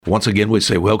Once again, we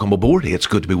say welcome aboard. It's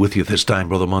good to be with you this time.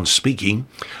 Brother Munn speaking.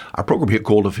 Our program here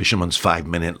called A Fisherman's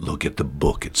 5-Minute Look at the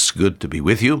Book. It's good to be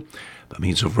with you by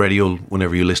means of radio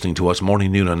whenever you're listening to us,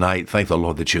 morning, noon, or night. Thank the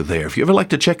Lord that you're there. If you ever like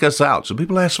to check us out, so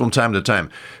people ask from time to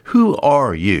time, who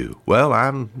are you? Well,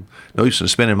 I'm no use in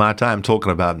spending my time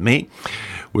talking about me.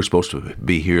 We're supposed to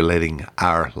be here letting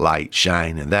our light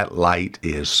shine, and that light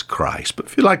is Christ. But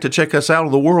if you'd like to check us out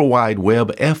on the World Wide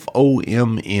Web,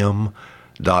 F5MLB.org.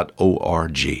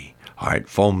 All right,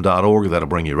 FOAM.org, that'll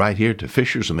bring you right here to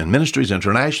Fishermen Ministries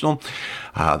International,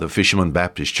 the Fisherman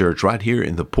Baptist Church right here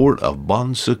in the port of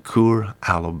Bon Secour,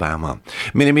 Alabama.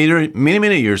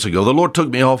 Many years ago, the Lord took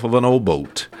me off of an old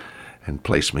boat and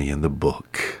placed me in the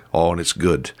book. Oh, and it's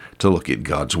good to look at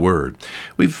God's Word.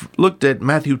 We've looked at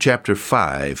Matthew chapter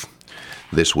 5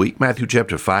 this week, Matthew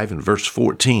chapter 5 and verse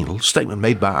 14, a little statement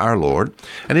made by our Lord.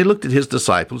 And he looked at his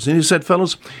disciples and he said,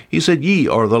 fellows, he said, ye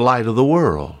are the light of the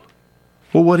world.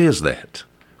 Well, what is that?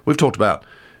 We've talked about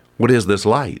what is this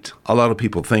light. A lot of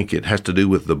people think it has to do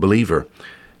with the believer,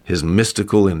 his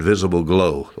mystical, invisible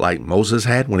glow, like Moses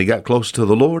had when he got close to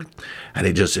the Lord, and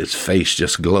his face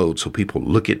just glowed. So people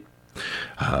look at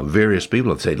various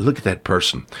people and say, look at that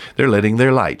person. They're letting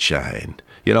their light shine.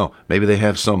 You know, maybe they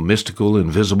have some mystical,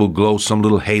 invisible glow, some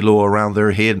little halo around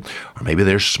their head, or maybe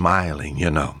they're smiling,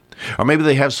 you know. Or maybe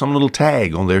they have some little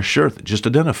tag on their shirt that just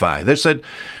identify. They said,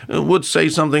 would say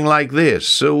something like this.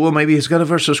 So, well, maybe he's got a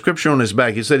verse of scripture on his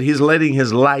back. He said he's letting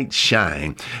his light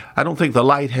shine. I don't think the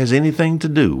light has anything to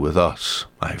do with us,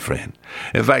 my friend.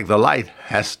 In fact, the light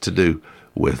has to do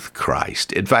with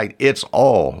Christ. In fact, it's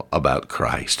all about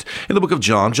Christ. In the book of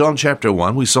John chapter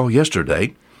 1, we saw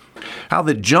yesterday how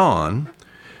that John,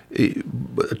 we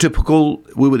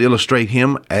would illustrate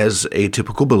him as a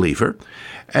typical believer.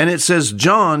 And it says,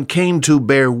 John came to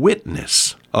bear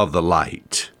witness of the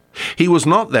light. He was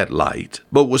not that light,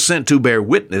 but was sent to bear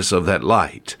witness of that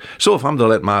light. So if I'm to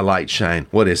let my light shine,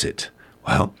 what is it?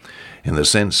 Well, in the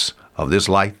sense of this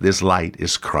light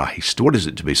is Christ. What is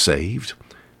it to be saved?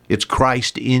 It's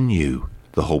Christ in you,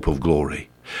 the hope of glory.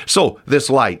 So this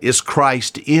light is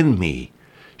Christ in me,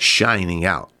 shining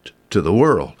out to the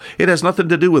world. It has nothing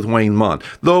to do with Wayne Munn.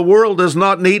 The world does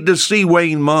not need to see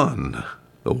Wayne Munn.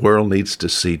 The world needs to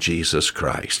see Jesus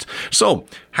Christ. So,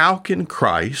 how can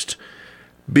Christ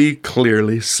be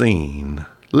clearly seen?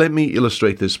 Let me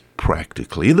illustrate this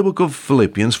practically. In the book of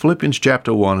Philippians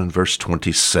chapter 1 and verse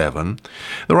 27,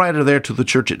 the writer there to the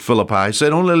church at Philippi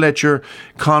said, only let your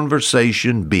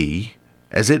conversation be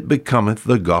as it becometh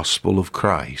the gospel of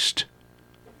Christ.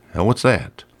 Now, what's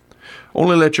that?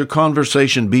 Only let your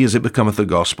conversation be as it becometh the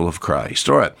gospel of Christ.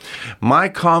 All right. My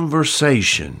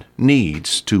conversation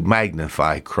needs to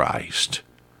magnify Christ.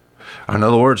 In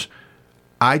other words,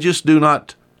 I just do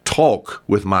not talk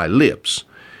with my lips.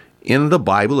 In the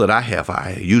Bible that I have,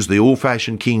 I use the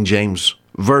old-fashioned King James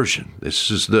Version. This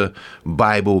is the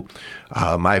Bible,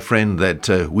 my friend,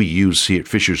 that we use here at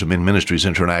Fishermen Ministries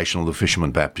International, the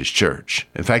Fisherman Baptist Church.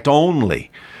 In fact, only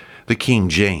the King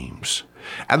James.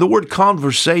 And the word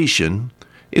conversation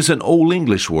is an Old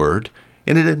English word,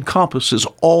 and it encompasses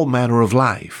all manner of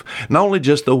life. Not only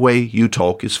just the way you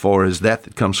talk as far as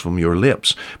that comes from your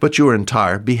lips, but your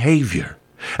entire behavior.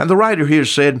 And the writer here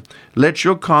said, let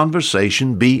your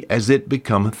conversation be as it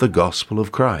becometh the gospel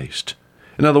of Christ.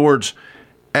 In other words,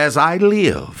 as I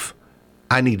live,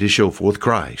 I need to show forth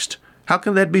Christ. How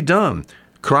can that be done?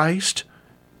 Christ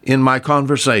in my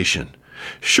conversation.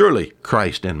 Surely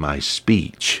Christ in my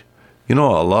speech. You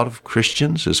know, a lot of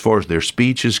Christians, as far as their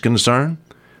speech is concerned,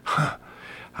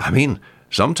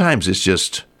 sometimes it's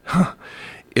just,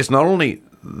 it's not only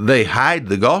they hide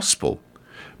the gospel,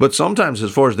 but sometimes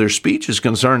as far as their speech is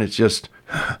concerned, it's just,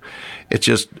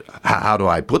 how do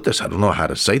I put this? I don't know how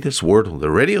to say this word on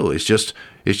the radio. It's just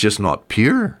not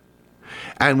pure.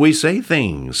 And we say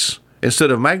things.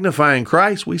 Instead of magnifying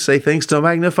Christ, we say things to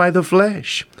magnify the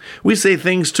flesh. We say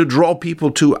things to draw people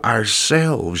to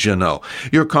ourselves, you know.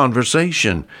 Your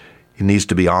conversation, it needs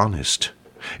to be honest.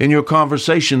 In your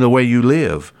conversation, the way you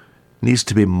live needs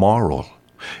to be moral.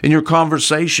 In your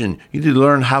conversation, you need to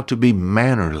learn how to be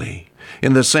mannerly,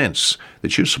 in the sense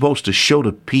that you're supposed to show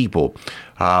to people,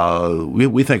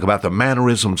 we think about the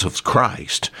mannerisms of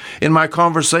Christ. In my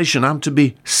conversation, I'm to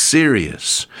be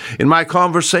serious. In my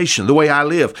conversation, the way I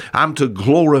live, I'm to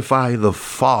glorify the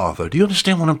Father. Do you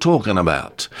understand what I'm talking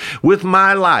about? With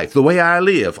my life, the way I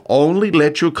live, only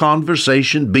let your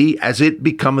conversation be as it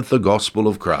becometh the gospel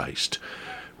of Christ.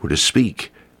 We're to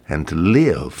speak and to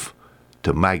live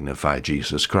to magnify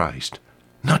Jesus Christ,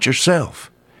 not yourself.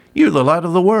 You're the light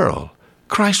of the world.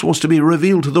 Christ wants to be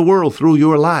revealed to the world through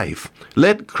your life.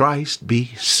 Let Christ be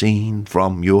seen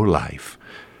from your life.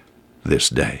 this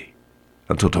day.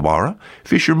 Until tomorrow,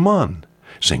 fisherman,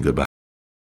 saying goodbye.